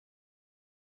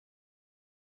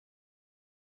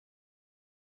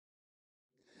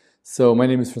So my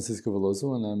name is Francisco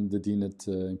Veloso, and I'm the dean at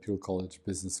Imperial College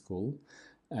Business School.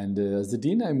 And as the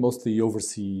dean, I mostly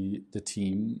oversee the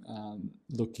team,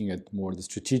 looking at more the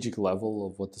strategic level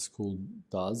of what the school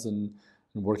does, and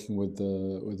working with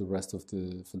the rest of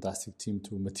the fantastic team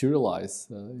to materialize,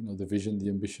 the vision, the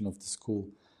ambition of the school,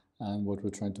 and what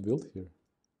we're trying to build here.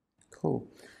 Cool.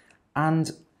 And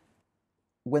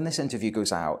when this interview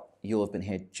goes out, you'll have been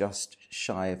here just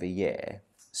shy of a year.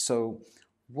 So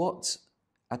what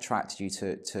attracted you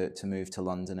to move to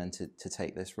London and to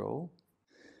take this role?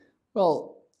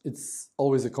 Well, it's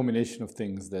always a combination of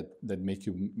things that make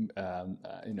you,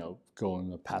 go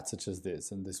on a path such as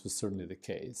this, and this was certainly the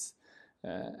case.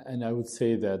 And I would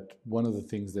say that one of the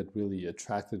things that really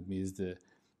attracted me is the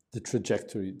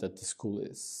trajectory that the school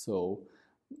is. So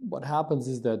what happens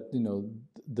is that,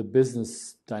 the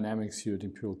business dynamics here at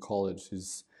Imperial College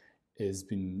has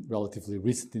been relatively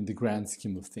recent in the grand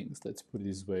scheme of things, let's put it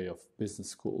this way, of business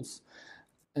schools.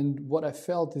 And what I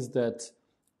felt is that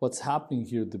what's happening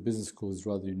here at the business school is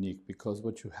rather unique, because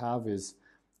what you have is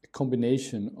a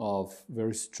combination of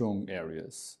very strong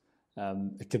areas,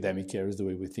 academic areas, the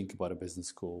way we think about a business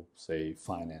school, say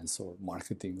finance or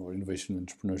marketing or innovation and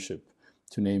entrepreneurship,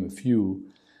 to name a few,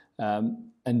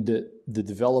 and the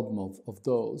development of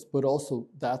those, but also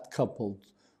that coupled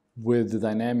with the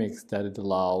dynamics that it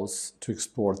allows to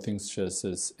explore things such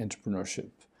as entrepreneurship,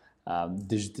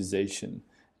 digitization,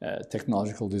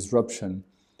 technological disruption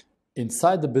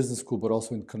inside the business school, but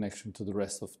also in connection to the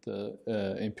rest of the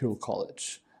Imperial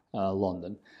College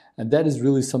London. And that is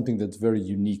really something that's very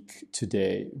unique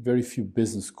today. Very few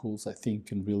business schools, I think,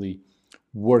 can really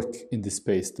work in this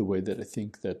space the way that I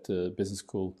think that the business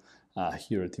school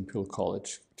here at Imperial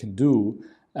College can do.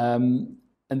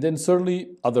 And then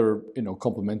certainly other,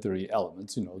 complementary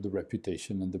elements, the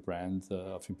reputation and the brand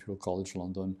of Imperial College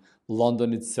London,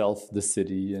 London itself, the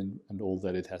city, and all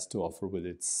that it has to offer with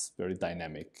its very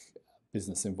dynamic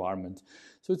business environment.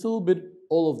 So it's a little bit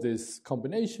all of these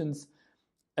combinations.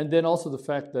 And then also the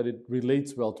fact that it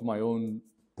relates well to my own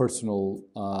personal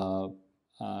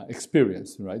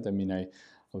experience, right? I mean, I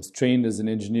was trained as an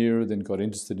engineer, then got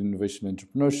interested in innovation and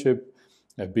entrepreneurship.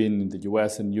 I've been in the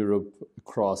US and Europe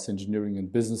across engineering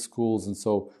and business schools. And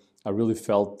so I really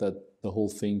felt that the whole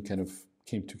thing kind of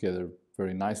came together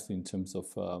very nicely in terms of,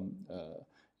 a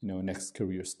next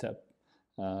career step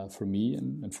for me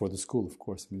and for the school, of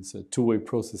course. I mean, it's a two-way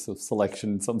process of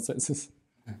selection in some senses.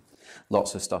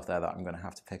 Lots of stuff there that I'm going to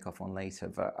have to pick up on later.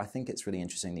 But I think it's really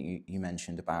interesting that you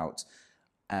mentioned about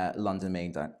London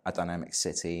being a dynamic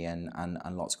city and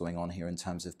lots going on here in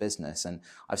terms of business. And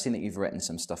I've seen that you've written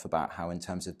some stuff about how in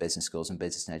terms of business schools and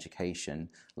business and education,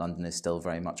 London is still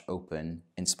very much open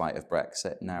in spite of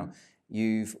Brexit. Now,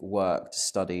 you've worked,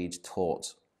 studied,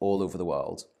 taught all over the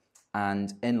world.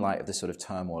 And in light of the sort of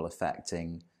turmoil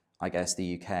affecting, I guess,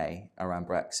 the UK around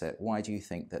Brexit, why do you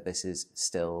think that this is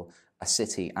still a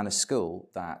city and a school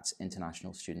that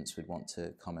international students would want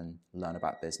to come and learn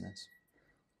about business?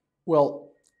 Well,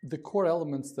 the core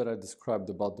elements that I described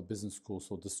about the business school,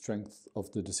 so the strength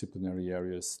of the disciplinary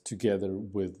areas together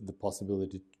with the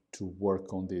possibility to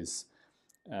work on these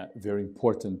very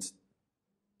important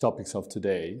topics of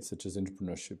today, such as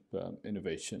entrepreneurship,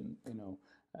 innovation,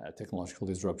 technological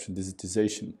disruption,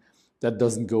 digitization, that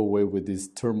doesn't go away with this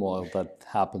turmoil that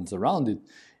happens around it.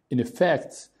 In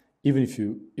effect, even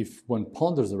if one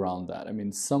ponders around that, I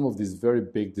mean, some of these very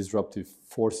big disruptive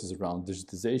forces around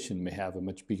digitization may have a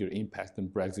much bigger impact than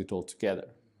Brexit altogether,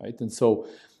 right? And so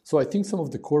I think some of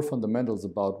the core fundamentals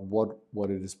about what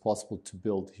it is possible to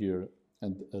build here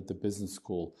at the business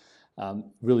school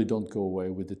really don't go away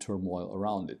with the turmoil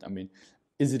around it. I mean,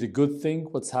 is it a good thing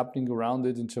what's happening around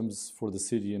it in terms for the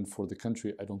city and for the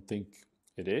country? I don't think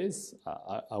it is.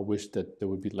 I wish that there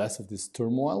would be less of this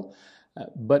turmoil.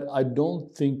 But I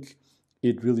don't think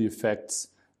it really affects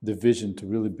the vision to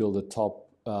really build a top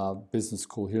business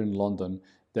school here in London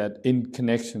that, in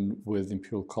connection with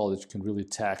Imperial College, can really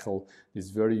tackle these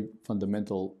very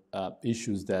fundamental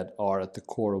issues that are at the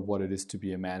core of what it is to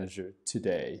be a manager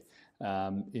today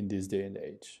in this day and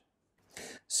age.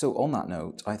 So on that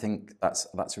note, I think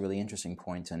that's a really interesting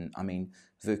point. And I mean,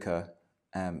 VUCA,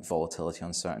 volatility,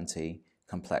 uncertainty,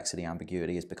 complexity,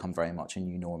 ambiguity has become very much a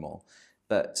new normal.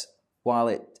 But while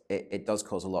it does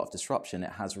cause a lot of disruption,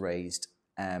 it has raised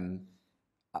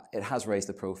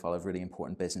the profile of really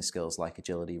important business skills like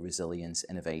agility, resilience,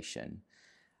 innovation.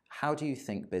 How do you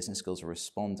think business schools are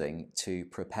responding to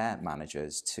prepare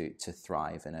managers to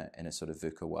thrive in a sort of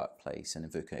VUCA workplace and a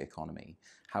VUCA economy?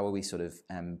 How are we sort of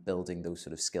building those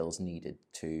sort of skills needed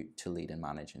to lead and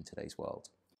manage in today's world?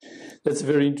 That's a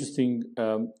very interesting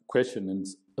question, and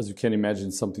as you can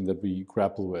imagine, something that we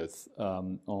grapple with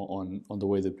on the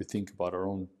way that we think about our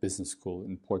own business school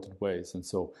in important ways. And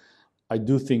so I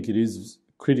do think it is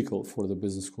critical for the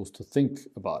business schools to think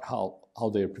about how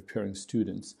they are preparing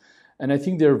students. And I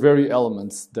think there are very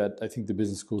elements that I think the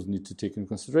business schools need to take into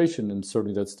consideration, and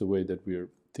certainly that's the way that we're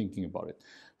thinking about it.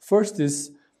 First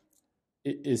is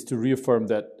to reaffirm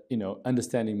that,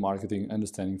 understanding marketing,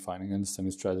 understanding finance,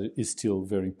 understanding strategy is still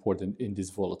very important in this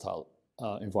volatile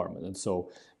environment. And so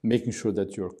making sure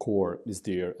that your core is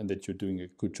there and that you're doing a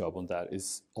good job on that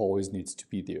always needs to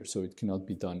be there. So it cannot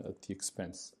be done at the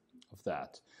expense of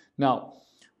that. Now,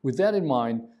 with that in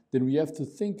mind, then we have to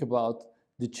think about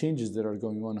the changes that are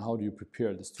going on. How do you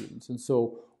prepare the students? And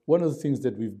so one of the things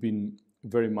that we've been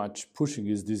very much pushing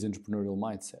is this entrepreneurial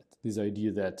mindset, this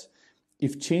idea that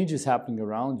if change is happening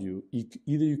around you,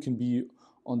 either you can be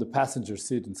on the passenger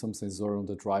seat in some sense or on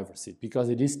the driver's seat, because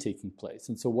it is taking place.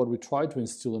 And so what we try to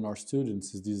instill in our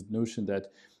students is this notion that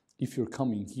if you're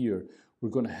coming here, we're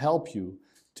going to help you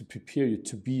to prepare you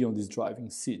to be on this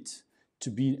driving seat, to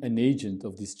be an agent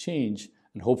of this change,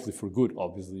 and hopefully for good,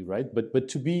 obviously, right? But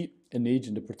to be an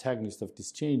agent, a protagonist of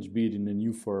this change, be it in a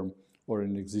new firm or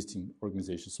an existing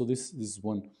organization. So this is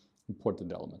one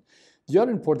important element. The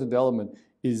other important element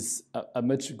is a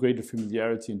much greater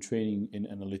familiarity and training in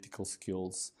analytical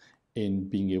skills, in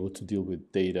being able to deal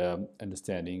with data,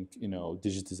 understanding,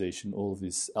 digitization, all of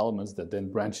these elements that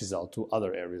then branches out to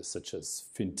other areas such as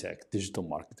fintech, digital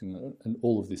marketing, and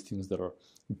all of these things that are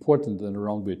important and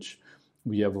around which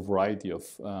we have a variety of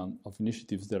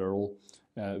initiatives that are all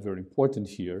very important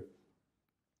here.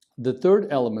 The third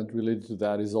element related to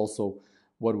that is also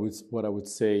what I would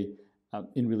say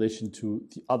in relation to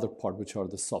the other part, which are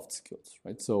the soft skills,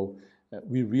 right? So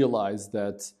we realize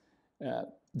that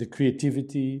the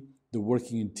creativity, the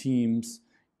working in teams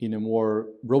in a more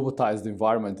robotized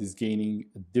environment is gaining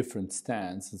a different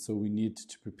stance, and so we need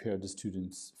to prepare the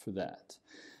students for that.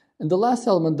 And the last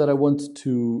element that I want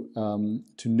to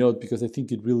note, because I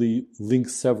think it really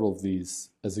links several of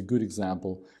these as a good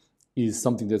example, is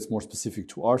something that's more specific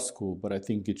to our school, but I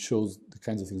think it shows the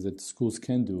kinds of things that schools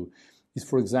can do, is,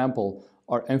 for example,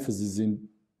 our emphasis in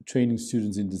training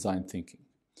students in design thinking.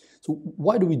 So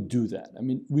why do we do that? I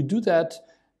mean, we do that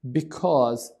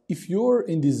because if you're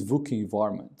in this VUCA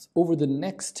environment, over the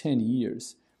next 10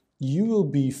 years, you will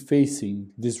be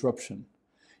facing disruption.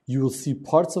 You will see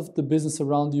parts of the business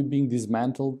around you being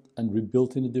dismantled and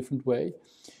rebuilt in a different way.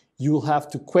 You will have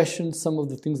to question some of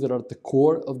the things that are at the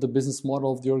core of the business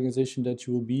model of the organization that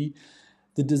you will be.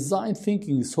 The design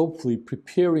thinking is hopefully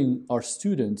preparing our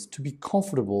students to be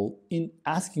comfortable in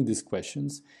asking these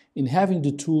questions, in having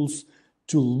the tools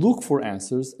to look for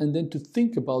answers, and then to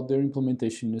think about their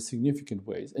implementation in a significant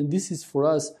ways. And this is for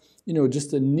us,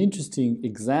 just an interesting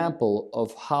example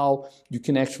of how you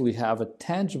can actually have a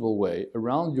tangible way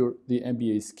around the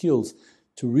MBA skills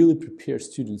to really prepare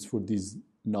students for these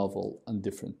novel and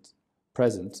different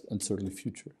present and certainly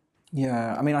future.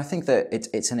 Yeah, I mean, I think that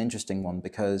it's an interesting one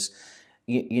because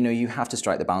you have to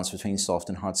strike the balance between soft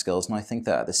and hard skills. And I think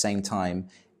that at the same time,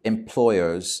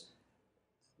 employers,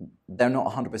 they're not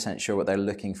 100% sure what they're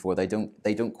looking for. They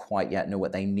don't quite yet know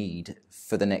what they need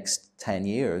for the next 10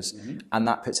 years. Mm-hmm. And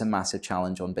that puts a massive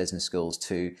challenge on business schools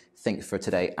to think for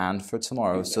today and for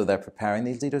tomorrow. Exactly. So they're preparing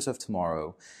these leaders of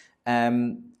tomorrow.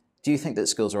 Do you think that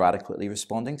schools are adequately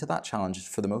responding to that challenge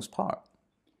for the most part?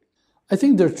 I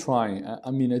think they're trying.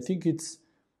 I mean, I think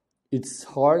it's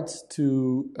hard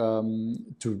to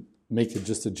make it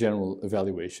just a general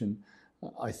evaluation.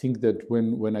 I think that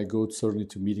when I go certainly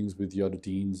to meetings with the other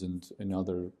deans and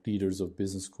other leaders of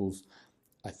business schools,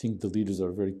 I think the leaders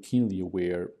are very keenly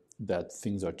aware that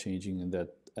things are changing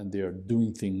and they are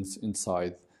doing things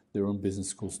inside their own business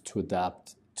schools to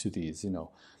adapt to these.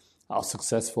 How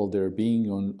successful they're being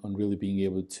on really being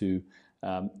able to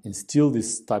instill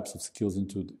these types of skills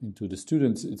into the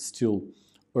students, it's still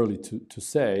early to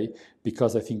say,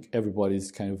 because I think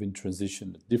everybody's kind of in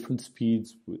transition at different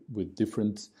speeds with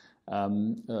different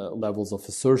levels of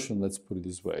assertion, let's put it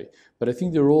this way. But I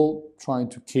think they're all trying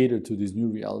to cater to this new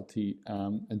reality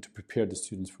and to prepare the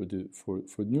students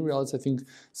for new realities. I think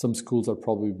some schools are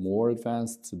probably more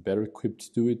advanced, better equipped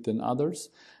to do it than others,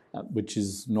 which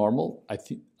is normal.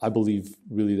 I believe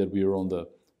really that we are on the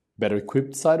better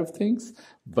equipped side of things,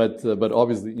 but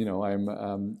obviously,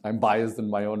 I'm biased in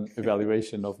my own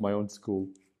evaluation of my own school.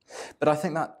 But I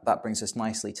think that brings us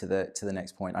nicely to the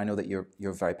next point. I know that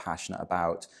you're very passionate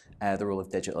about the role of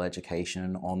digital education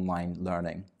and online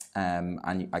learning, and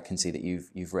I can see that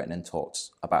you've written and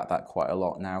talked about that quite a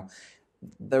lot. Now,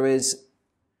 there is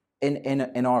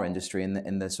in our industry,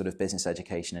 in the sort of business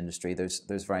education industry,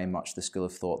 there's very much the school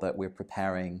of thought that we're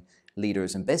preparing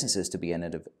leaders and businesses to be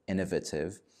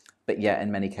innovative, but yet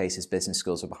in many cases business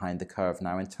schools are behind the curve.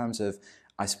 Now, in terms of,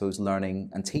 I suppose, learning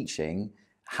and teaching,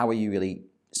 how are you really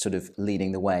sort of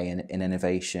leading the way in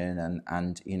innovation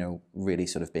and really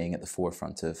sort of being at the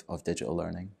forefront of digital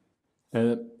learning?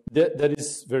 That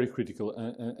is very critical.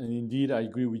 And indeed, I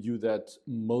agree with you that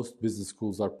most business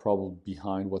schools are probably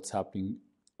behind what's happening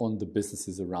on the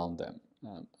businesses around them.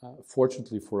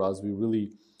 Fortunately for us, we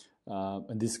really,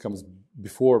 and this comes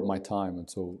before my time, and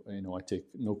so I take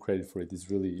no credit for it.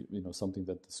 It's really something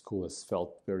that the school has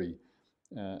felt very,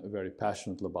 very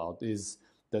passionate about, is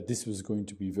that this was going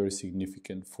to be very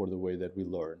significant for the way that we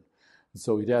learn. And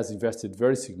so it has invested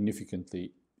very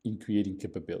significantly in creating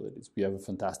capabilities. We have a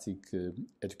fantastic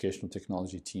educational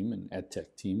technology team, an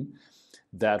EdTech team,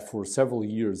 that for several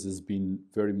years has been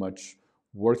very much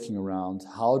working around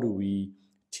how do we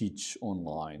teach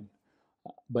online.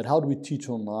 But how do we teach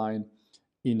online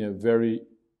in a very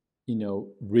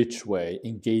rich way,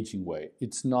 engaging way?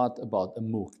 It's not about a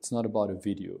MOOC, it's not about a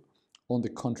video. On the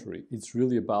contrary, it's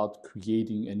really about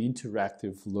creating an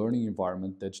interactive learning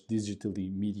environment that's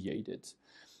digitally mediated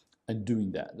and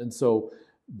doing that. And so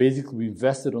basically we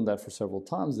invested on that for several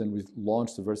times, and we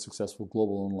launched a very successful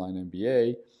global online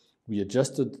MBA. We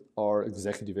adjusted our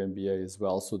executive MBA as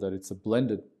well so that it's a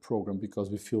blended program, because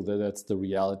we feel that that's the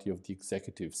reality of the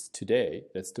executives today.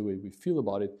 That's the way we feel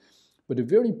about it. But a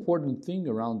very important thing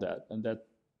around that, and that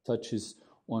touches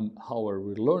on how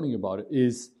we're learning about it,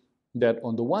 is that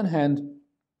on the one hand,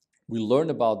 we learn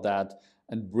about that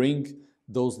and bring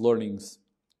those learnings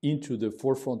into the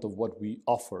forefront of what we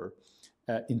offer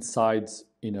inside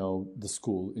the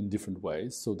school in different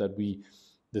ways, so that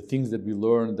the things that we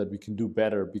learn that we can do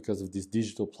better because of this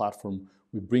digital platform,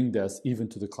 we bring this even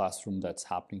to the classroom that's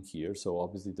happening here. So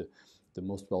obviously the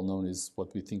most well-known is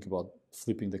what we think about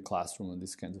flipping the classroom and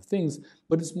these kinds of things,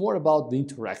 but it's more about the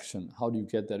interaction. How do you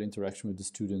get that interaction with the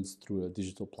students through a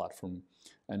digital platform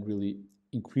and really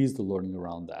increase the learning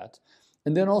around that?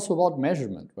 And then also about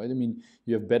measurement, right? I mean,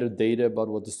 you have better data about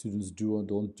what the students do and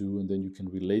don't do, and then you can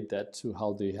relate that to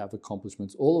how they have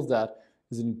accomplishments. All of that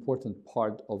is an important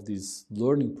part of this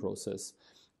learning process.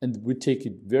 And we take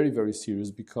it very, very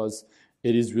serious, because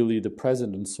it is really the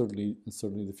present and certainly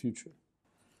the future.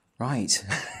 Right.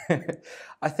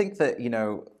 I think that,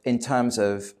 in terms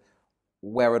of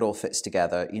where it all fits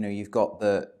together, you've got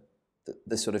the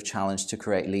sort of challenge to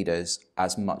create leaders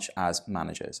as much as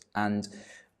managers. And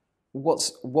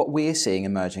what we're seeing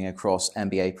emerging across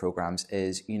MBA programs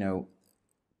is,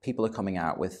 people are coming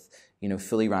out with,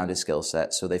 fully rounded skill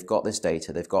sets. So they've got this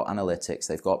data, they've got analytics,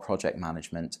 they've got project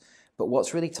management. But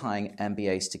what's really tying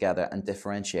MBAs together and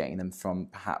differentiating them from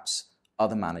perhaps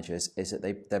other managers is that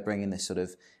they're bringing this sort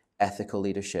of ethical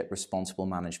leadership, responsible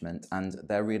management, and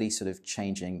they're really sort of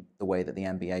changing the way that the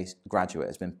MBA graduate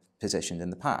has been positioned in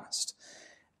the past.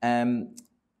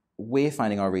 We're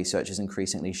finding our research is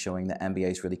increasingly showing that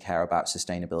MBAs really care about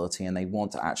sustainability, and they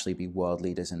want to actually be world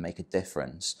leaders and make a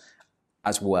difference,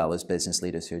 as well as business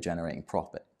leaders who are generating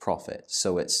profit.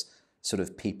 So it's sort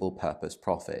of people, purpose,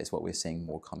 profit is what we're seeing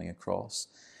more coming across.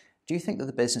 Do you think that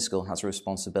the business school has a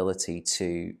responsibility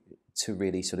to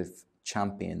really sort of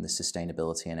champion the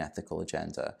sustainability and ethical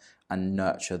agenda and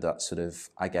nurture that sort of,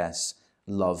 I guess,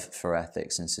 love for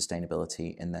ethics and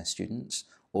sustainability in their students?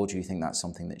 Or do you think that's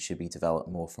something that should be developed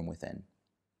more from within?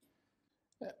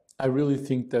 I really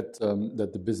think that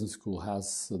that the business school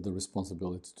has the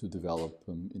responsibility to develop,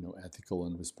 ethical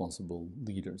and responsible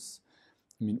leaders.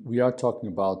 I mean, we are talking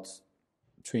about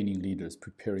training leaders,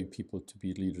 preparing people to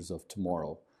be leaders of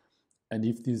tomorrow. And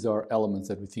if these are elements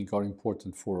that we think are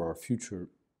important for our future,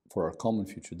 for our common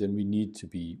future, then we need to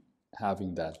be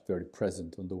having that very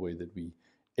present on the way that we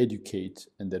educate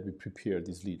and that we prepare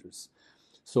these leaders.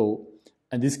 So,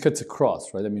 and this cuts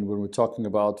across, right? I mean, when we're talking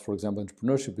about, for example,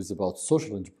 entrepreneurship, is about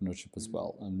social entrepreneurship as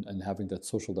well, and having that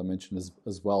social dimension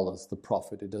as well as the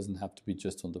profit. It doesn't have to be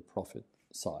just on the profit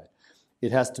side.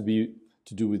 It has to be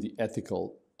to do with the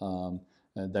ethical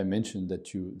dimension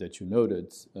that you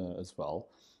noted as well.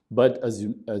 But as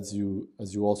you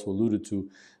also alluded to,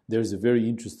 there's a very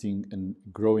interesting and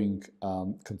growing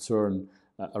concern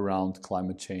around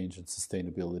climate change and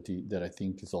sustainability that I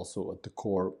think is also at the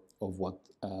core of what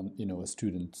a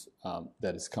student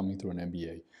that is coming through an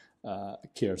MBA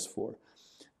cares for.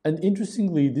 And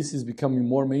interestingly, this is becoming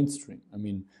more mainstream. I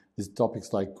mean, these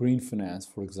topics like green finance,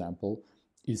 for example,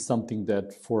 is something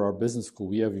that for our business school,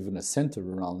 we have even a center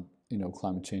around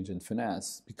climate change and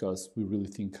finance, because we really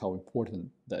think how important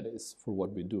that is for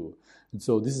what we do. And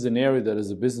so this is an area that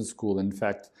as a business school, in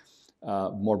fact,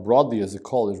 more broadly as a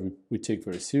college, we take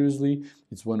very seriously.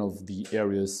 It's one of the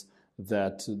areas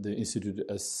that the institute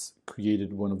has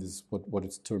created one of these what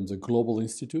it terms a global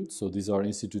institute. So these are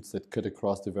institutes that cut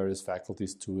across the various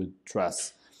faculties to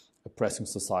address a pressing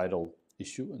societal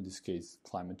issue, in this case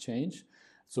climate change.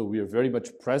 So we are very much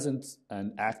present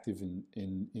and active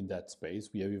in that space.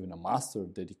 We have even a master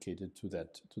dedicated to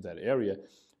that area.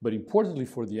 But importantly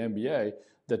for the MBA,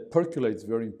 that percolates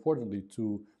very importantly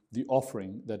to the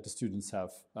offering that the students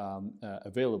have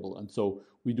available. And so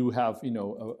we do have,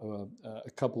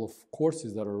 a couple of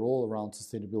courses that are all around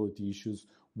sustainability issues,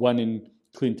 one in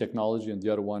clean technology and the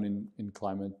other one in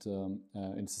climate,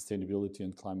 in sustainability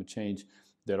and climate change,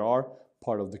 that are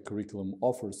part of the curriculum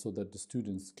offer so that the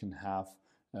students can have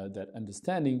that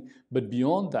understanding. But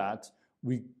beyond that,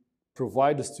 we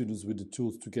provide the students with the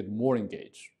tools to get more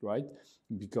engaged, right?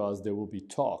 Because there will be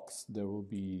talks, there will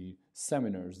be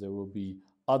seminars, there will be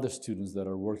other students that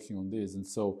are working on this. And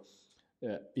so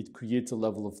it creates a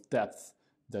level of depth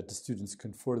that the students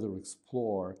can further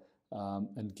explore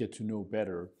and get to know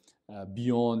better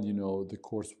beyond, the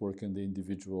coursework and the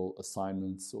individual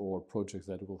assignments or projects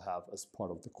that we'll have as part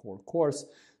of the core course,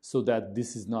 so that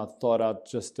this is not thought out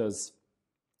just as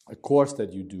a course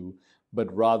that you do,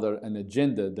 but rather an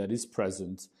agenda that is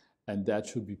present, and that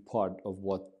should be part of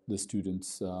what the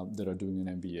students that are doing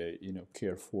an MBA,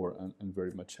 care for and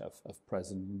very much have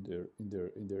present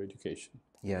in their education.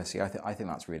 Yeah, see, I think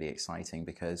that's really exciting,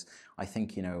 because I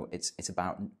think it's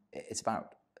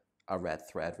about a red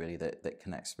thread really that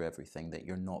connects through everything. That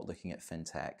you're not looking at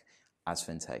fintech as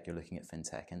fintech, you're looking at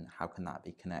fintech and how can that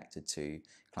be connected to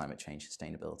climate change,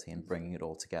 sustainability, and bringing it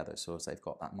all together so as they've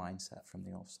got that mindset from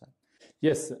the offset.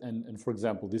 Yes, and for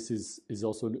example, this is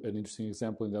also an interesting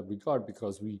example in that regard,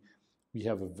 because we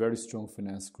have a very strong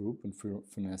finance group and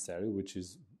finance area, which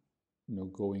is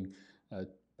going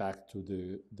back to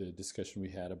the discussion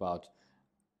we had about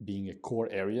being a core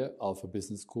area of a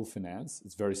business school, finance.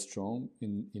 It's very strong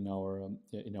in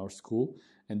our school.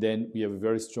 And then we have a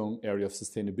very strong area of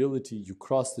sustainability. You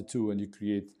cross the two and you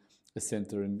create a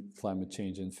center in climate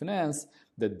change and finance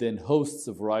that then hosts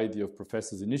a variety of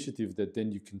professors' initiatives that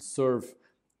then you can serve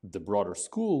the broader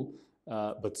school,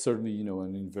 but certainly, in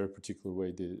a very particular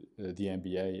way, the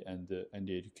MBA and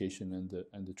the education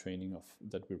and the training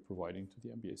that we're providing to the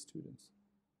MBA students.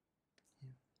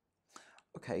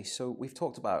 Okay, so we've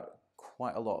talked about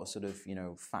quite a lot of sort of,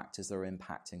 factors that are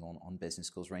impacting on business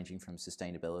schools, ranging from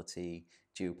sustainability,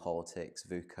 geopolitics,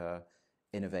 VUCA,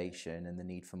 innovation, and the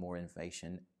need for more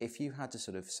innovation. If you had to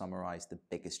sort of summarize the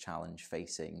biggest challenge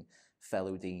facing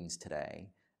fellow deans today,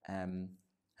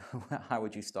 how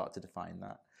would you start to define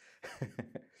that?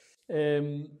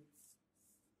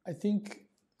 I think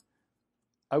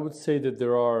I would say that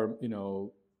there are,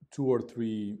 2 or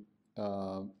 3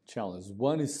 challenges.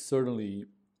 One is certainly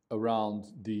around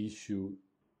the issue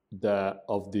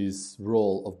of this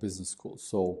role of business schools.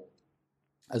 So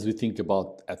as we think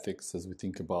about ethics, as we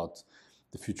think about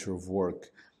the future of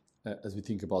work, as we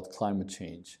think about climate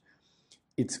change,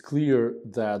 it's clear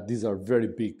that these are very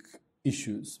big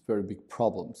issues, very big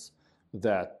problems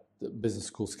that the business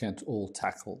schools can't all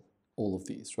tackle all of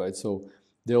these, right? So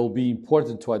they will be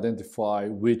important to identify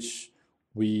which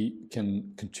we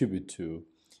can contribute to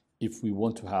if we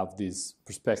want to have this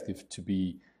perspective to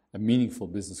be a meaningful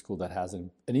business school that has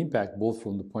an impact both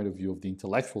from the point of view of the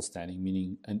intellectual standing,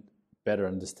 meaning a better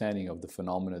understanding of the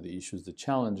phenomena, the issues, the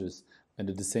challenges, and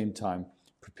at the same time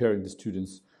preparing the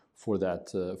students for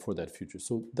that future.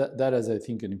 So that is, I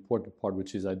think, an important part,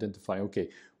 which is identifying, okay,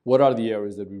 what are the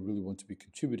areas that we really want to be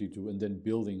contributing to, and then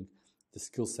building the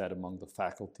skill set among the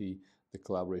faculty, the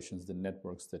collaborations, the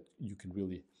networks that you can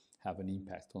really have an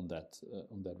impact on that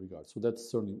regard. So that's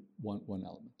certainly one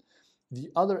element. The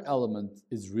other element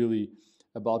is really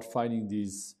about finding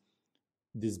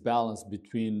this balance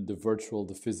between the virtual,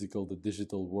 the physical, the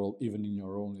digital world, even in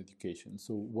your own education.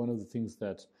 So one of the things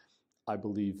that I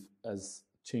believe has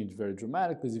changed very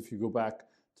dramatically is if you go back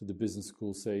to the business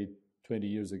school, say 20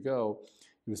 years ago,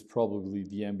 it was probably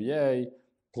the MBA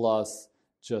plus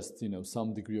just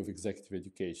some degree of executive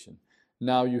education.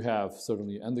 Now you have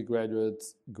certainly undergraduate,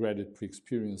 graduate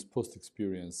pre-experience,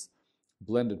 post-experience,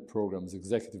 blended programs,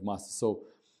 executive master. So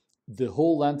the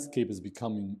whole landscape is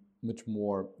becoming much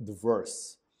more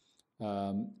diverse.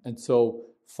 And so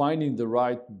finding the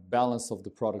right balance of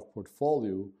the product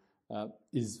portfolio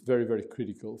is very, very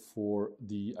critical for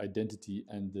the identity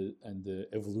and the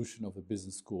evolution of a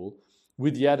business school,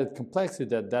 with the added complexity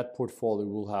that portfolio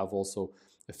will have also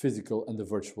a physical and the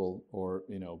virtual or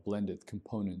blended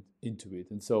component into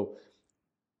it. And so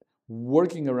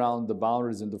working around the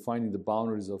boundaries and defining the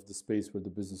boundaries of the space where the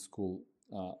business school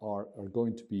are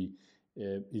going to be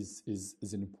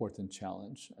is an important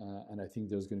challenge. And I think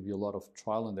there's going to be a lot of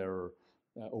trial and error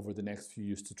over the next few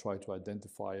years to try to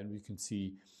identify. And we can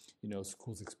see,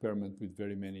 schools experiment with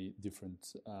very many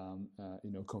different,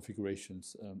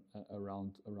 configurations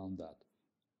around that.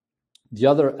 The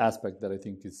other aspect that I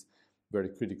think is very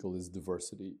critical is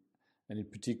diversity. And in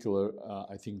particular,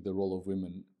 I think the role of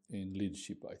women in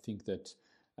leadership. I think that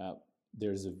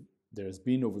there's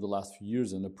been over the last few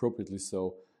years, and appropriately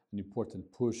so, an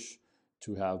important push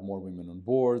to have more women on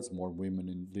boards, more women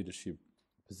in leadership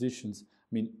positions. I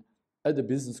mean, at the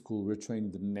business school, we're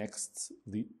training the next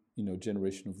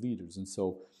generation of leaders. And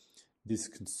so this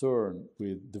concern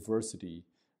with diversity,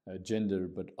 gender,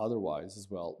 but otherwise as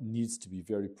well, needs to be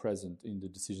very present in the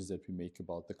decisions that we make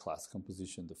about the class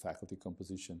composition, the faculty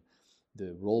composition,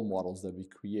 the role models that we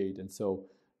create. And so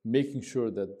making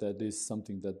sure that that is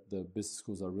something that the business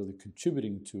schools are really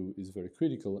contributing to is very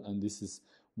critical. And this is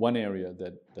one area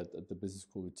that the business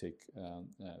school would take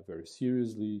very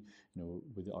seriously,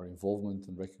 with our involvement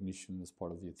and recognition as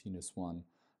part of the Athena's One,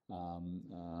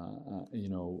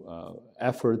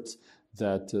 effort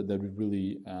that we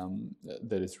really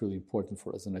that is really important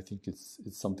for us. And I think it's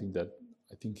something that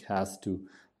I think has to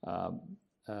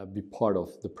be part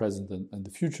of the present and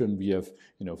the future. And we have,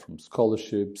 from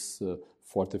scholarships,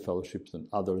 Forte fellowships, and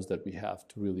others that we have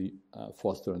to really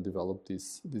foster and develop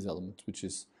these elements, which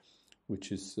is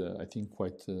I think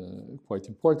quite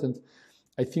important.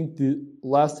 I think the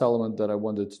last element that I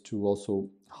wanted to also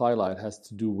highlight has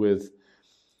to do with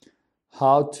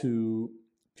how to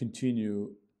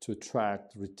continue to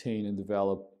attract, retain, and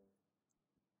develop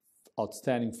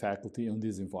outstanding faculty in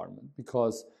this environment,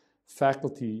 because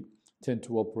faculty tend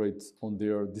to operate on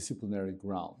their disciplinary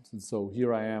grounds. And so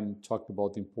here I am talking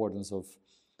about the importance of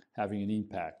having an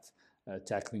impact,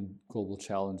 tackling global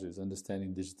challenges,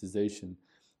 understanding digitization,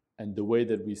 and the way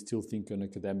that we still think on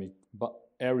academic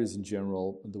areas in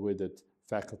general, and the way that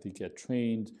faculty get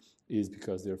trained is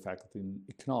because they're faculty in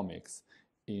economics,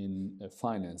 in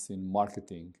finance, in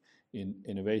marketing, in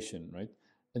innovation, right?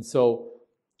 And so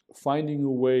finding a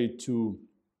way to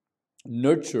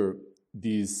nurture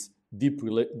this deep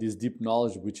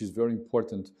knowledge, which is very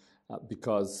important,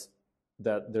 because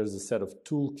that there's a set of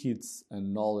toolkits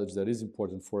and knowledge that is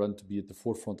important for them to be at the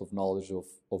forefront of knowledge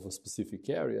of a specific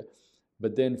area.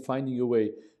 But then finding a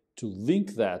way to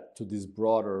link that to these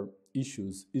broader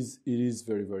issues is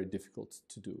very, very difficult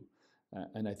to do.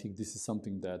 And I think this is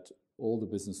something that all the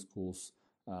business schools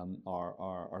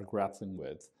are grappling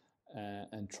with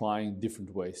and trying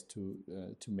different ways to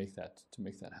make that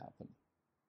happen.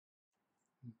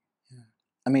 Yeah.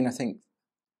 I mean, I think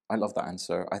I love that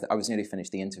answer. I was nearly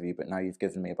finished the interview, but now you've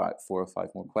given me about 4 or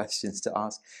 5 more questions to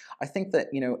ask. I think that,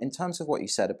 in terms of what you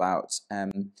said about,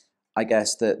 I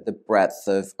guess, the breadth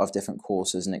of different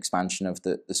courses and expansion of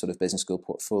the sort of business school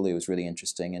portfolio was really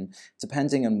interesting. And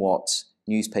depending on what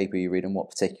newspaper you read on what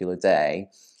particular day,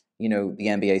 the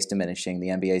MBA is diminishing, the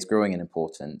MBA is growing in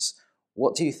importance.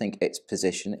 What do you think its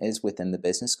position is within the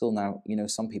business school? Now,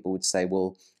 some people would say,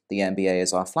 well, the MBA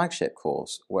is our flagship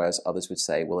course, whereas others would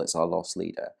say, well, it's our loss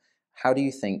leader. How do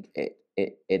you think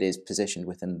it is positioned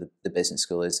within the business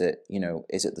school? Is it,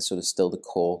 is it the sort of still the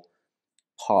core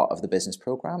part of the business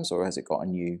programs, or has it got a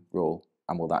new role,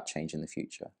 and will that change in the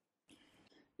future?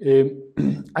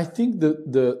 I think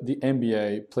the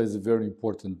MBA plays a very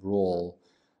important role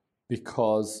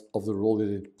because of the role that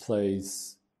it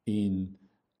plays in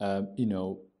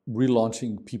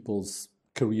relaunching people's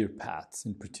career paths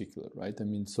in particular, right? I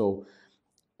mean, so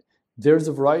there's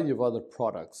a variety of other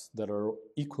products that are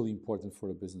equally important for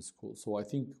a business school. So I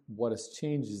think what has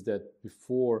changed is that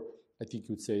before, I think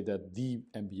you would say that the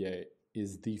MBA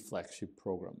is the flagship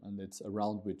program, and it's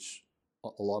around which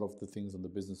a lot of the things on the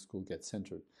business school get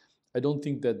centered. I don't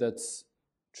think that that's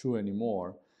true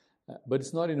anymore, but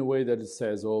it's not in a way that it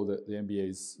says, oh, the MBA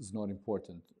is not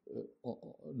important.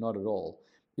 Not at all.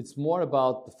 It's more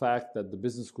about the fact that the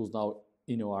business schools now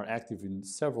are active in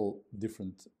several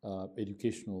different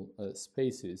educational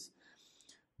spaces.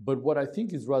 But what I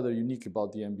think is rather unique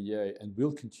about the MBA, and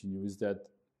will continue, is that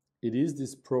it is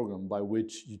this program by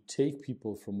which you take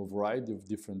people from a variety of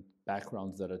different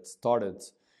backgrounds that had started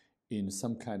in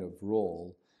some kind of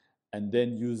role, and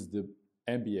then use the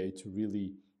MBA to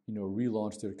really,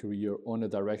 relaunch their career on a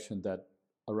direction that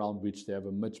around which they have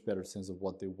a much better sense of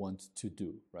what they want to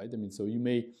do, right? I mean, so you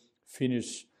may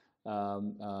finish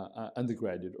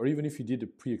undergraduate, or even if you did a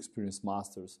pre-experienced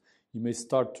master's, you may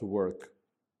start to work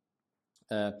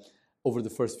over the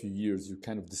first few years. You're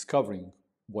kind of discovering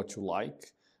what you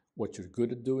like, what you're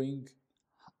good at doing,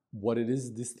 what it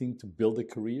is this thing to build a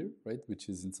career, right? Which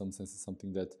is in some senses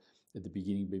something that at the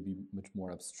beginning may be much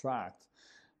more abstract.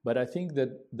 But I think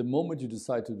that the moment you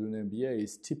decide to do an MBA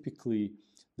is typically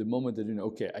the moment that,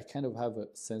 okay, I kind of have a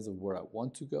sense of where I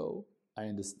want to go. I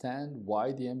understand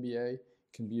why the MBA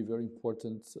can be a very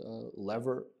important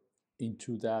lever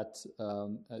into that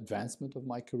advancement of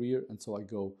my career. And so I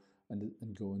go and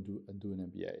do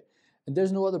an MBA. And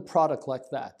there's no other product like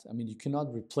that. I mean, you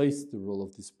cannot replace the role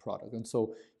of this product. And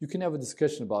so you can have a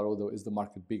discussion about, is the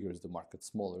market bigger? Is the market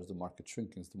smaller? Is the market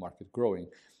shrinking? Is the market growing?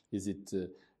 Is it, a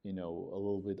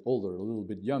little bit older, a little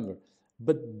bit younger?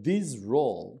 But this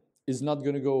role is not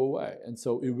going to go away. And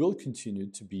so it will continue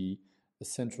to be a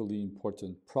centrally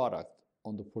important product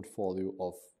on the portfolio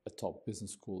of a top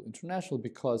business school international,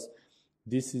 because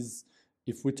this is,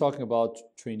 if we're talking about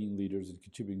training leaders and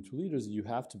contributing to leaders, you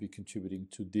have to be contributing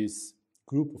to this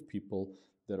group of people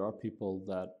that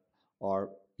are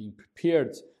being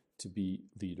prepared to be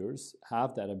leaders,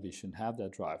 have that ambition, have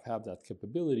that drive, have that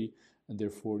capability, and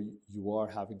therefore you are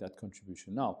having that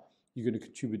contribution. Now, you're going to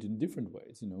contribute in different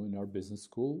ways. In our business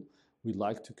school, we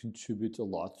like to contribute a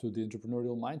lot to the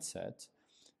entrepreneurial mindset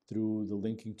through the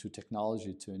linking to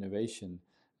technology, to innovation,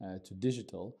 to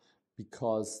digital,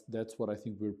 because that's what I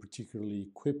think we're particularly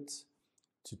equipped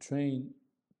to train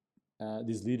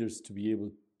these leaders to be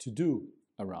able to do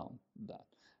around that.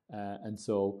 And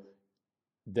so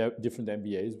the different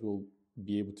MBAs will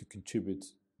be able to contribute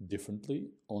differently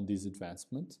on these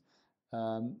advancements.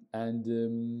 And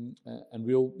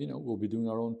we'll be doing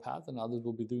our own path, and others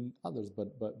will be doing others.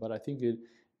 But I think it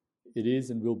is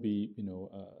and will be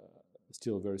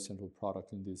still a very central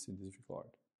product in this regard.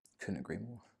 Couldn't agree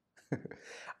more.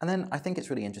 And then I think it's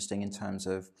really interesting in terms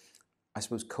of, I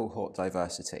suppose, cohort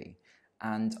diversity.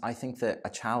 And I think that a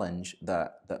challenge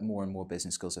that more and more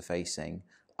business schools are facing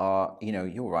are,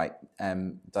 you're right,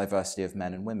 diversity of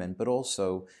men and women, but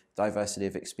also diversity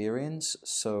of experience.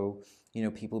 So,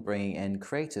 people bringing in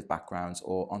creative backgrounds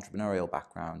or entrepreneurial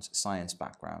backgrounds, science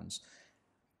backgrounds.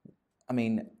 I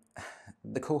mean,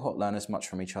 the cohort learn as much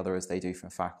from each other as they do from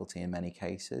faculty in many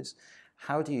cases.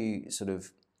 How do you sort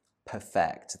of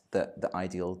perfect the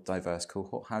ideal diverse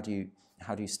cohort? How do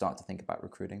you start to think about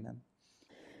recruiting them?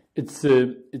 It's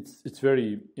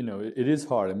very, it is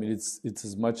hard. I mean, it's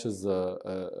as much as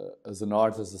an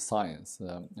art as a science.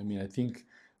 I think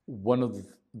one of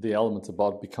the elements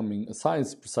about becoming a science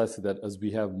is precisely that as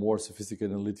we have more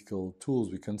sophisticated analytical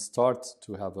tools, we can start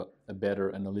to have a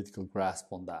better analytical grasp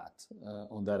on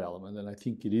that element. And I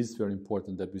think it is very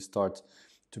important that we start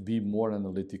to be more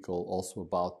analytical also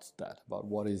about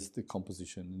what is the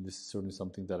composition. And this is certainly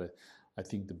something that I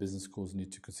think the business schools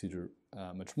need to consider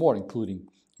much more, including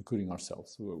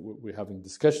ourselves. We're having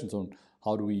discussions on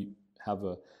how do we have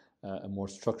a more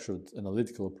structured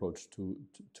analytical approach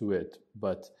to it.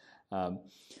 But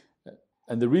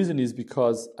and the reason is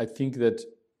because I think that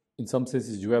in some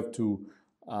senses you have to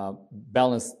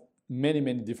balance many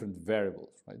different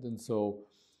variables, right? And so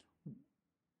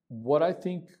what I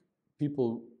think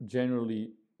people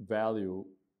generally value,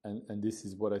 and this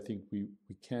is what I think we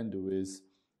can do, is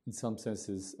in some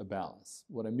senses a balance.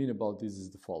 What I mean about this is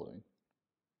the following.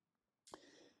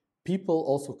 People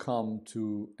also come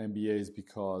to MBAs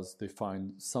because they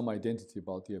find some identity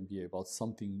about the MBA, about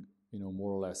something,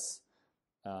 more or less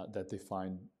that they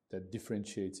find that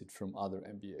differentiates it from other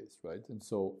MBAs, right? And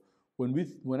so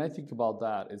when I think about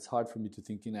that, it's hard for me to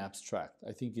think in abstract.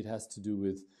 I think it has to do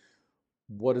with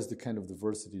what is the kind of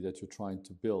diversity that you're trying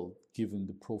to build given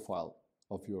the profile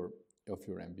of your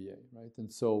MBA, right?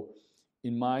 And so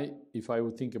if I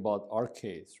would think about our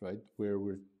case, right, where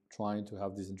we're trying to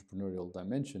have this entrepreneurial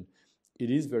dimension, it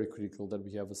is very critical that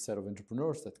we have a set of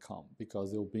entrepreneurs that come,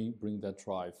 because they'll bring that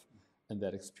drive and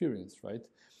that experience, right?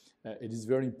 It is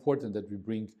very important that we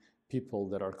bring people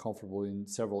that are comfortable in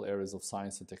several areas of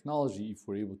science and technology if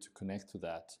we're able to connect to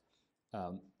that.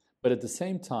 But at the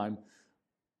same time,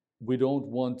 we don't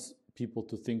want people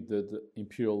to think that the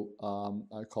Imperial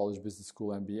College Business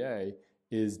School MBA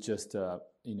is just a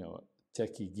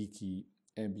techie, geeky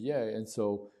MBA. And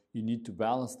so you need to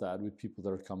balance that with people that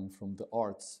are coming from the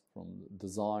arts, from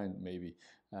design maybe,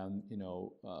 and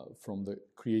from the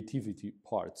creativity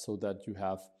part, so that you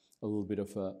have a little bit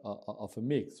of a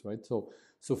mix, right?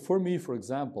 So for me, for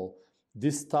example,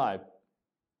 this type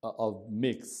of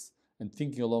mix and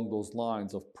thinking along those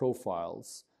lines of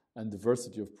profiles and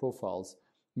diversity of profiles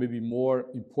may be more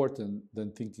important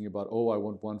than thinking about, I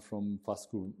want one from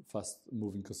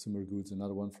fast-moving consumer goods,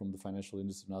 another one from the financial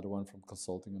industry, another one from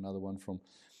consulting, another one from...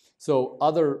 So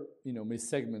other, may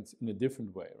segment in a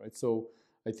different way, right? So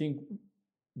I think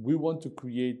we want to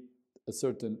create a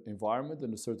certain environment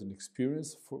and a certain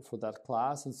experience for that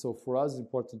class. And so for us, it's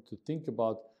important to think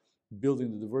about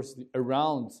building the diversity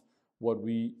around what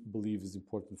we believe is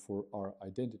important for our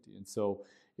identity. And so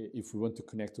if we want to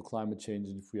connect to climate change,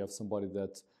 and if we have somebody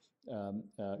that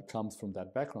comes from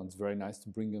that background, it's very nice to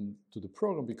bring them to the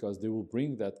program, because they will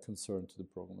bring that concern to the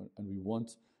program, and we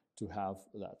want to have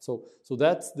that. So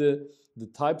that's the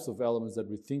types of elements that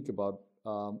we think about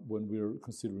when we're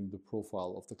considering the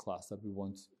profile of the class that we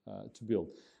want to build.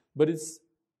 But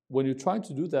when you're trying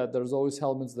to do that, there's always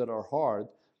elements that are hard,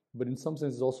 but in some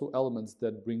sense, there's also elements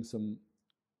that bring some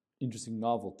interesting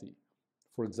novelty.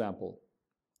 For example,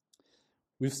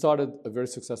 we've started a very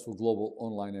successful global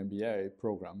online MBA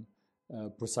program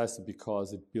precisely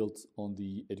because it built on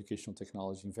the educational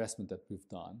technology investment that we've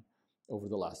done over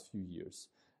the last few years.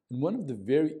 And one of the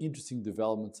very interesting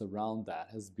developments around that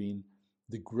has been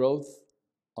the growth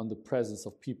on the presence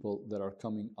of people that are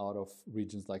coming out of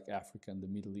regions like Africa and the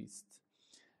Middle East.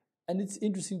 And it's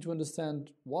interesting to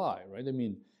understand why, right? I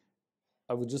mean,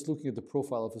 I was just looking at the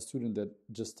profile of a student that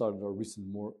just started our recent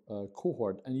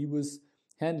cohort, and he was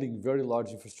handling very large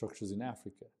infrastructures in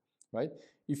Africa, right?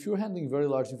 If you're handling very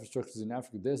large infrastructures in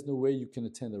Africa, there's no way you can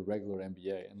attend a regular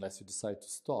MBA unless you decide to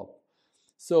stop.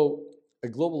 So a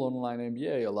global online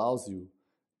MBA allows you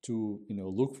to,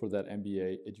 look for that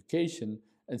MBA education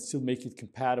and still make it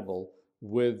compatible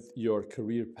with your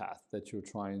career path that you're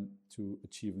trying to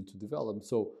achieve and to develop.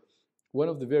 So one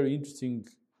of the very interesting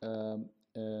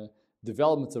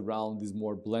developments around this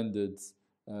more blended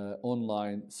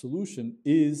online solution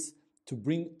is to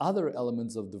bring other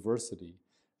elements of diversity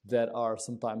that are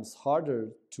sometimes harder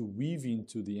to weave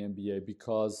into the MBA,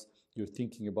 because you're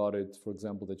thinking about it, for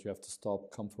example, that you have to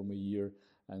stop, come from a year,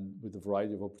 and with a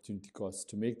variety of opportunity costs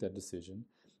to make that decision.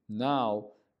 Now,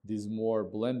 these more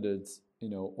blended,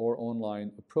 or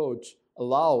online approach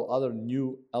allow other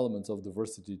new elements of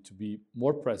diversity to be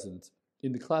more present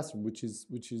in the classroom, which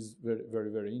is very, very,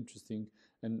 very interesting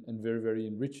and very, very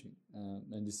enriching.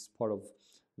 And this is part of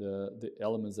the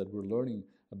elements that we're learning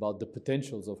about the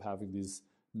potentials of having these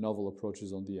novel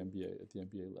approaches on the MBA, at the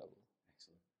MBA level.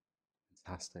 Excellent.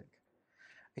 Fantastic.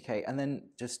 Okay, and then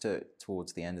just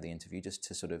towards the end of the interview, just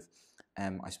to sort of,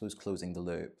 I suppose, closing the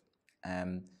loop,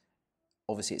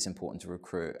 obviously it's important to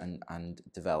recruit and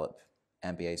develop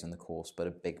MBAs on the course, but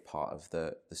a big part of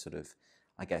the sort of,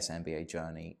 I guess, MBA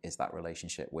journey is that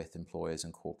relationship with employers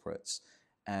and corporates.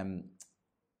 I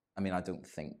mean, I don't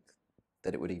think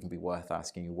that it would even be worth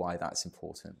asking you why that's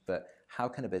important, but how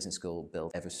can a business school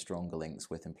build ever stronger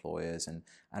links with employers and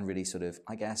really sort of,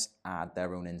 I guess, add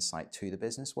their own insight to the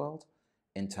business world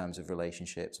in terms of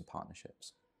relationships and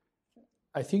partnerships?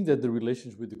 I think that the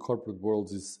relationship with the corporate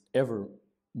world is ever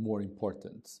more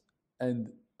important. And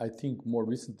I think more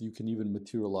recently you can even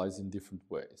materialize in different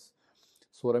ways.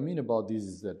 So what I mean about this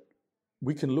is that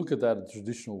we can look at that a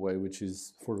traditional way, which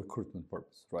is for recruitment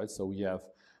purpose, right? So we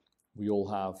all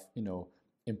have,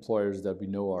 employers that we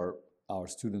know our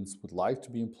students would like to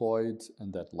be employed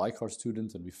and that like our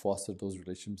students, and we foster those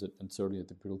relationships. And certainly at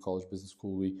the Imperial College Business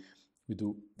School, we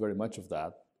do very much of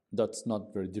that. That's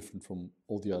not very different from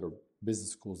all the other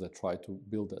business schools that try to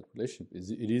build that relationship.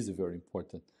 It is a very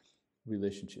important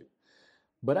relationship.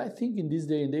 But I think in this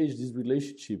day and age, this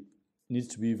relationship needs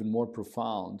to be even more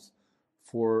profound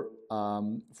for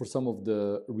some of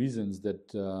the reasons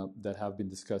that have been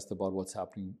discussed about what's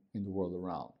happening in the world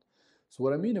around. So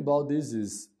what I mean about this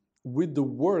is, with the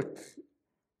work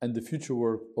and the future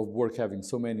of work having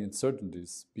so many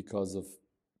uncertainties because of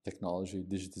technology,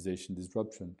 digitization,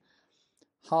 disruption,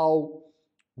 how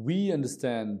we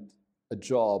understand a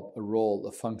job, a role,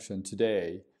 a function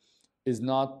today is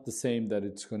not the same that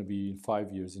it's going to be in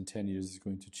 5 years, in 10 years, it's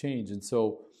going to change. And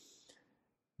so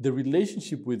the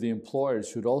relationship with the employer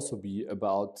should also be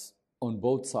about, on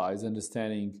both sides,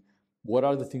 understanding what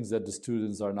are the things that the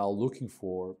students are now looking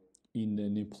for in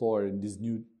an employer in this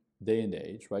new day and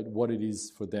age, right? What it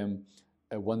is for them,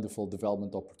 a wonderful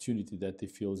development opportunity that they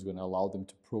feel is going to allow them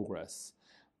to progress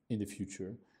in the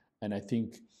future. And I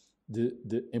think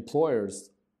the employers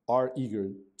are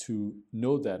eager to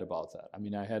know that about that. I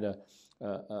mean, I had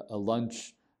a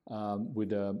lunch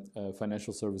with a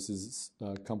financial services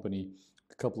company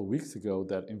a couple of weeks ago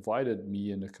that invited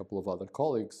me and a couple of other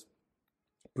colleagues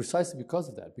precisely because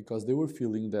of that, because they were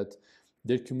feeling that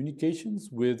their communications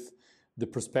with the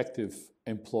prospective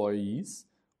employees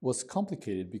was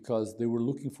complicated because they were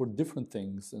looking for different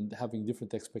things and having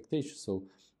different expectations. So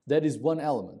that is one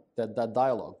element, that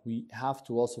dialogue. We have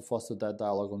to also foster that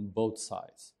dialogue on both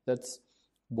sides. That's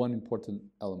one important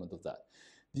element of that.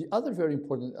 The other very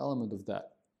important element of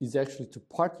that is actually to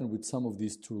partner with some of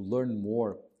these to learn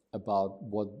more about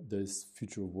what this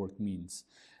future of work means.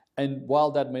 And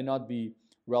while that may not be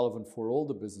relevant for all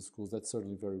the business schools, that's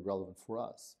certainly very relevant for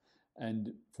us.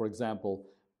 And for example,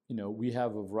 we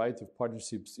have a variety of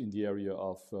partnerships in the area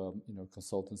of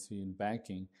consultancy and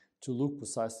banking to look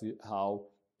precisely how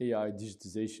AI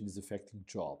digitization is affecting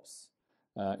jobs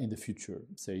in the future,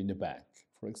 say in a bank,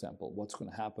 for example. What's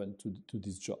going to happen to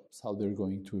these jobs, how they're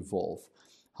going to evolve,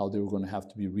 how they're going to have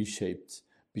to be reshaped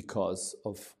because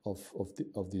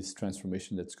of this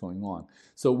transformation that's going on.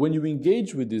 So when you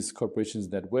engage with these corporations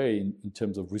that way in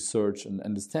terms of research and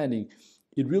understanding,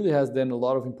 it really has then a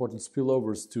lot of important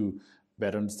spillovers to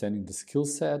better understanding the skill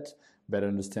set, better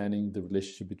understanding the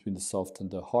relationship between the soft and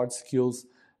the hard skills,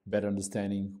 better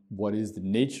understanding what is the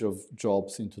nature of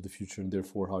jobs into the future and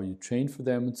therefore how you train for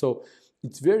them. And so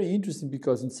it's very interesting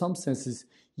because in some senses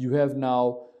you have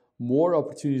now more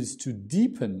opportunities to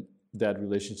deepen that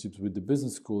relationships with the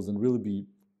business schools and really be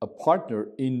a partner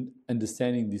in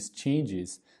understanding these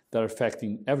changes that are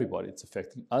affecting everybody. It's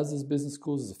affecting us as business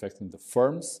schools, it's affecting the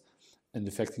firms, and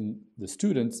affecting the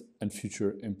students and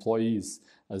future employees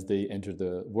as they enter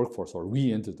the workforce or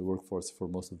re-enter the workforce for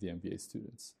most of the MBA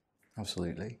students.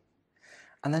 Absolutely.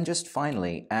 And then just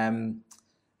finally,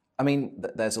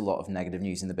 there's a lot of negative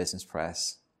news in the business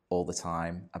press all the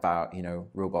time about,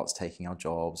 robots taking our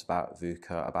jobs, about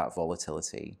VUCA, about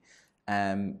volatility.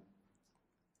 In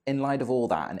light of all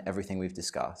that and everything we've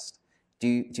discussed, do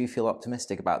you feel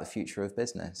optimistic about the future of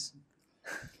business?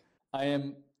 I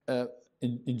am,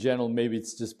 in general, maybe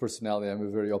it's just personality. I'm a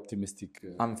very optimistic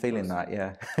I'm feeling person. that,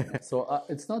 yeah. So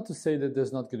it's not to say that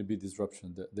there's not going to be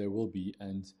disruption. There will be.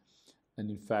 And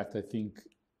in fact, I think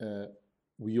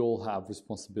we all have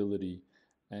responsibility.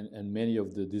 And many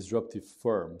of the disruptive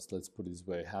firms, let's put it this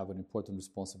way, have an important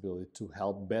responsibility to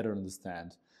help better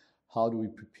understand how do we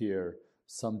prepare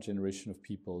some generation of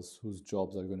people whose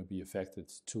jobs are going to be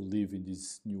affected to live in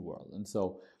this new world. And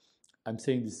so I'm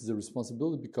saying this is a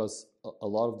responsibility because a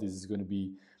lot of this is going to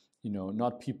be,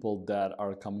 not people that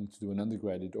are coming to do an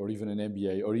undergraduate or even an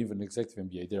MBA or even an executive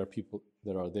MBA. There are people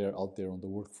that are out there on the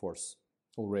workforce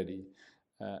already.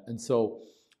 And so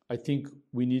I think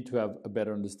we need to have a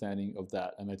better understanding of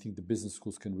that. And I think the business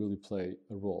schools can really play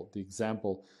a role. The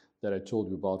example that I told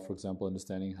you about, for example,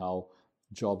 understanding how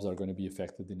jobs are going to be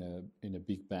affected in a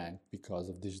big bank because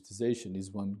of digitization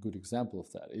is one good example of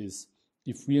that. Is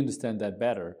if we understand that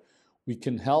better, we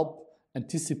can help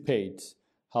anticipate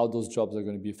how those jobs are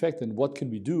going to be affected and what can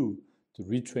we do to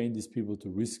retrain these people, to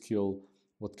reskill,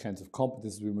 what kinds of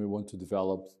competencies we may want to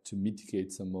develop to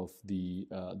mitigate some of the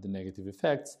negative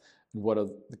effects, and what are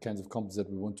the kinds of competencies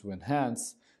that we want to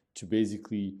enhance to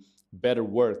basically better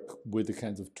work with the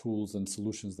kinds of tools and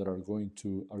solutions that are going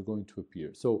to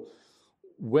appear. So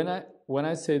when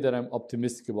I say that I'm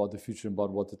optimistic about the future, about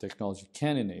what the technology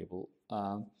can enable,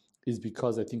 is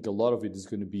because I think a lot of it is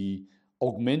going to be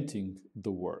augmenting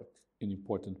the work in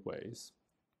important ways.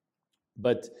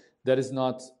 But that is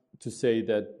not to say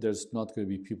that there's not going to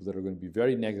be people that are going to be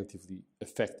very negatively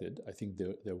affected. I think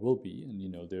there will be,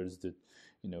 and there's the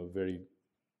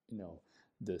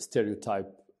the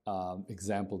stereotype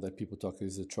example that people talk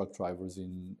is the truck drivers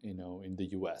in the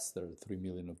U.S. There are 3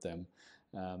 million of them.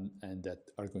 And that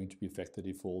are going to be affected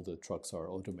if all the trucks are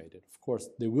automated. Of course,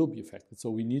 they will be affected. So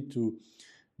we need to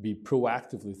be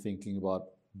proactively thinking about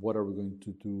what are we going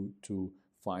to do to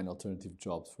find alternative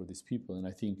jobs for these people. And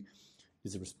I think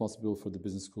it's a responsibility for the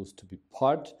business schools to be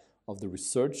part of the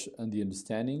research and the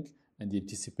understanding and the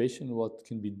anticipation of what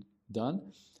can be done.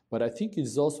 But I think it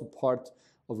is also part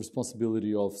of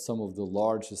responsibility of some of the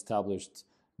large established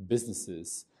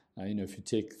businesses. If you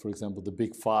take, for example, the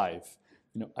Big Five,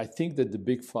 I think that the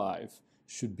Big Five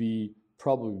should be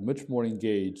probably much more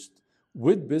engaged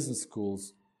with business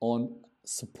schools on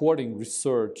supporting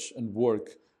research and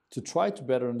work to try to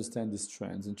better understand these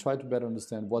trends and try to better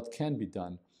understand what can be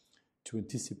done to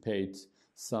anticipate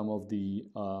some of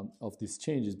these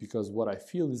changes. Because what I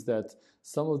feel is that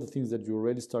some of the things that you're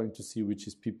already starting to see, which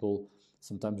is people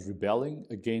sometimes rebelling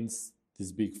against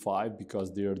these Big Five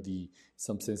because they are in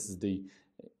some senses, they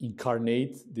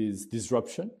incarnate this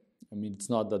disruption. I mean, it's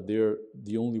not that they're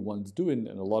the only ones doing,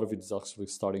 and a lot of it is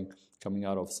actually coming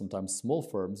out of sometimes small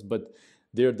firms, but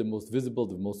they're the most visible,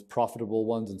 the most profitable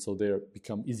ones, and so they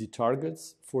become easy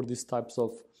targets for these types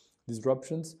of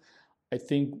disruptions. I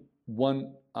think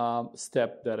one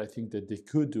step that I think that they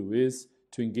could do is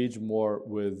to engage more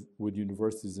with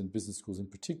universities and business schools in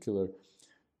particular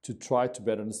to try to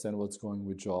better understand what's going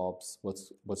with jobs,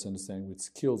 what's understanding with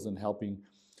skills, and helping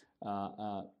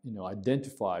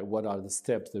identify what are the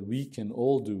steps that we can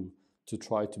all do to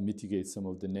try to mitigate some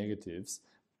of the negatives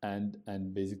and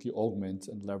basically augment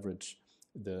and leverage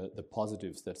the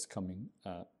positives that's coming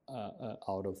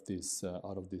out of this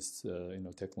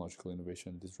technological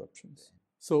innovation and disruptions.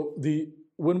 So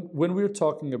when we're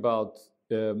talking about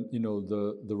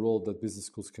the role that business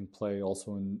schools can play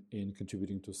also in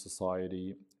contributing to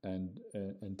society and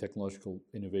technological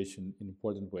innovation in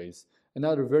important ways.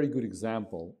 Another very good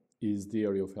example is the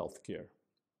area of healthcare.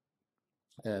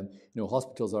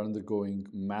 Hospitals are undergoing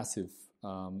massive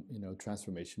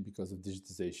transformation because of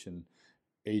digitization,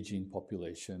 aging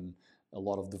population, a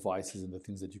lot of devices and the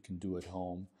things that you can do at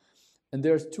home. And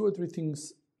there's two or three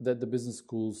things that the business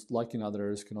schools, like in other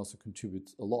areas, can also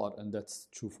contribute a lot, and that's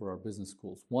true for our business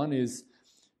schools. One is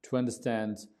to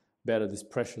understand better these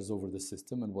pressures over the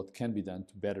system and what can be done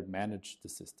to better manage the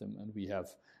system. And we have,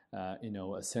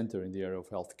 a center in the area of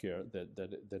healthcare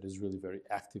that is really very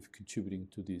active, contributing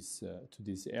to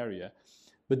this area.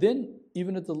 But then,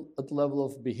 even at the level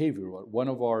of behavior, one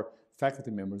of our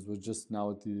faculty members was just now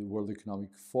at the World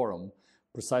Economic Forum,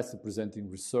 precisely presenting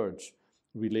research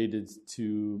related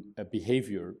to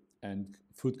behavior and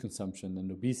food consumption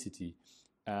and obesity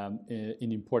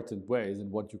in important ways, and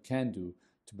what you can do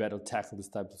to better tackle this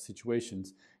type of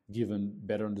situations, given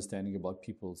better understanding about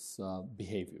people's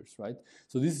behaviors, right?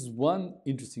 So this is one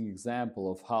interesting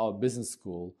example of how a business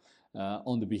school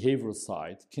on the behavioral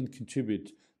side can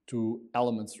contribute to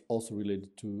elements also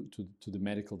related to the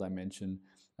medical dimension.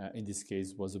 In this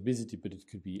case was obesity, but it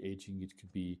could be aging, it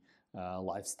could be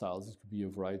lifestyles, it could be a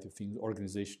variety of things.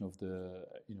 Organization of the,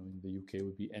 in the UK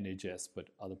would be NHS, but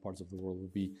other parts of the world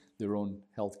would be their own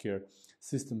healthcare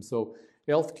system. So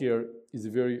healthcare is a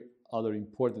very other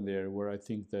important area where I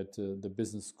think that the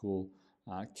business school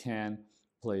can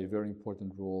play a very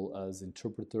important role as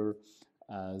interpreter,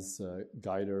 as a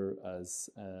guider, as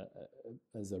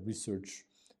a research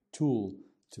tool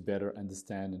to better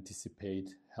understand,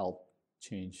 anticipate, help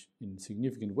change in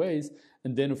significant ways.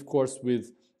 And then, of course,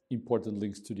 with important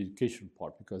links to the education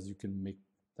part, because you can make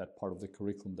that part of the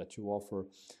curriculum that you offer.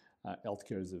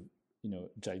 Healthcare is a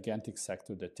gigantic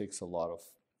sector that takes a lot of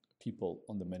people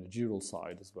on the managerial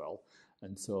side as well.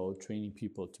 And so training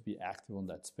people to be active on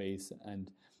that space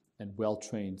and well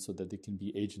trained so that they can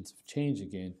be agents of change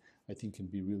again, I think can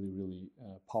be really, really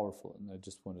powerful. And I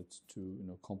just wanted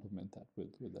to complement that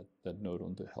with that note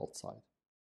on the health side.